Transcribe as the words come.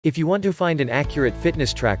If you want to find an accurate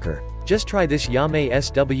fitness tracker, just try this Yamay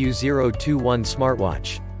SW021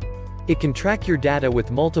 smartwatch. It can track your data with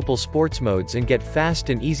multiple sports modes and get fast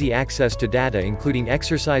and easy access to data including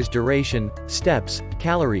exercise duration, steps,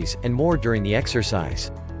 calories, and more during the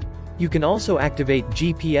exercise. You can also activate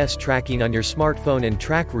GPS tracking on your smartphone and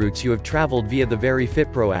track routes you have traveled via the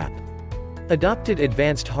VeryFitPro app. Adopted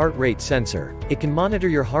advanced heart rate sensor, it can monitor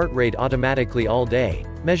your heart rate automatically all day,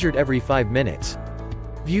 measured every 5 minutes.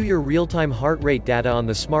 View your real-time heart rate data on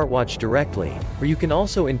the smartwatch directly, or you can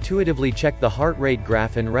also intuitively check the heart rate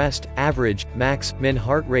graph and rest, average, max, min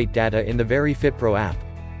heart rate data in the VeryFitPro app.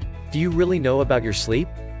 Do you really know about your sleep?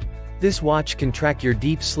 This watch can track your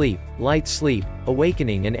deep sleep, light sleep,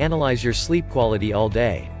 awakening and analyze your sleep quality all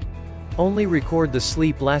day. Only record the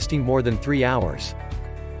sleep lasting more than 3 hours.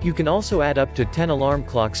 You can also add up to 10 alarm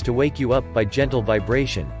clocks to wake you up by gentle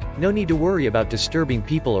vibration. No need to worry about disturbing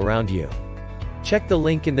people around you. Check the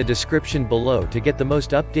link in the description below to get the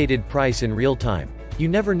most updated price in real time. You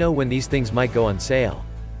never know when these things might go on sale.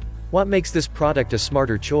 What makes this product a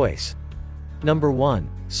smarter choice? Number 1.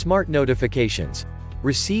 Smart notifications.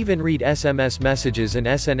 Receive and read SMS messages and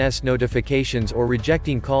SNS notifications or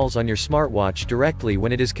rejecting calls on your smartwatch directly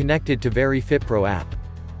when it is connected to VeryFitPro app.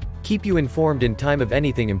 Keep you informed in time of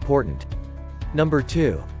anything important. Number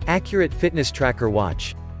 2. Accurate fitness tracker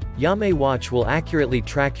watch. Yamay watch will accurately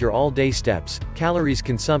track your all-day steps, calories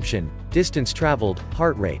consumption, distance traveled,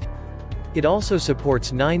 heart rate. It also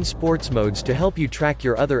supports 9 sports modes to help you track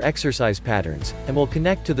your other exercise patterns, and will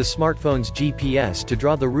connect to the smartphone's GPS to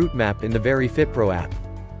draw the route map in the VeryFitPro app.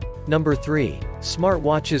 Number 3.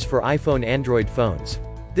 Smartwatches for iPhone Android phones.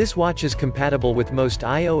 This watch is compatible with most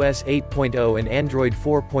iOS 8.0 and Android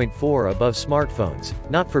 4.4 above smartphones,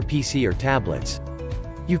 not for PC or tablets.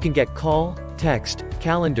 You can get call, text,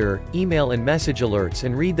 calendar, email and message alerts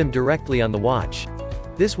and read them directly on the watch.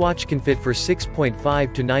 This watch can fit for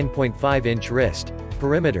 6.5 to 9.5 inch wrist,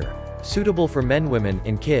 perimeter, suitable for men, women,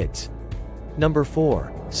 and kids. Number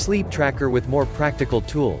 4. Sleep tracker with more practical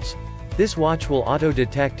tools. This watch will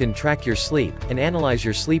auto-detect and track your sleep, and analyze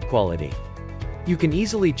your sleep quality. You can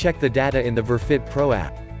easily check the data in the VeryFitPro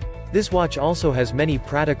app. This watch also has many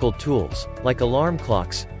practical tools, like alarm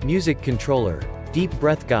clocks, music controller, deep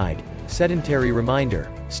breath guide, sedentary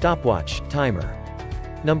reminder, stopwatch, timer.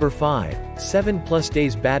 Number 5. 7+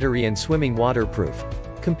 days battery and swimming waterproof.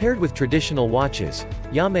 Compared with traditional watches,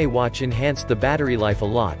 Yamay watch enhanced the battery life a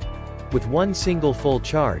lot. With one single full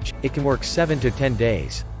charge, it can work 7 to 10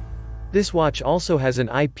 days. This watch also has an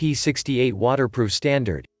IP68 waterproof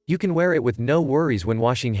standard. You can wear it with no worries when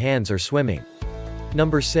washing hands or swimming.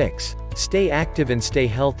 Number 6. Stay active and stay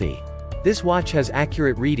healthy. This watch has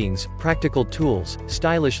accurate readings, practical tools,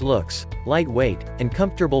 stylish looks, lightweight, and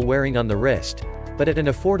comfortable wearing on the wrist, but at an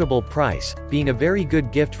affordable price, being a very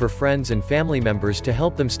good gift for friends and family members to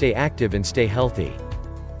help them stay active and stay healthy.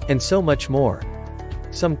 And so much more.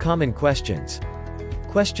 Some common questions.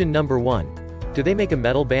 Question number 1. Do they make a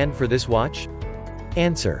metal band for this watch?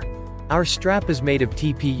 Answer. Our strap is made of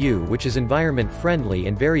TPU, which is environment friendly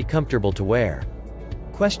and very comfortable to wear.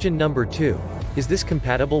 Question number 2. Is this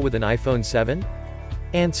compatible with an iPhone 7?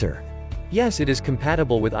 Answer. Yes, it is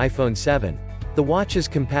compatible with iPhone 7. The watch is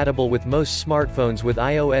compatible with most smartphones with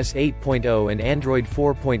iOS 8.0 and Android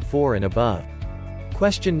 4.4 and above.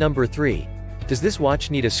 Question number 3. Does this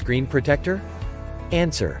watch need a screen protector?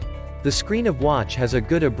 Answer. The screen of watch has a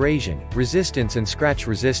good abrasion, resistance and scratch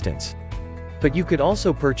resistance. But you could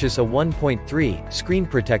also purchase a 1.3 screen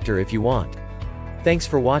protector if you want. Thanks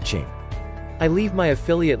for watching. I leave my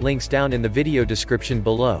affiliate links down in the video description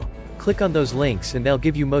below. Click on those links and they'll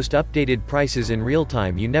give you most updated prices in real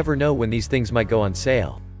time. You never know when these things might go on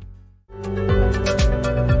sale.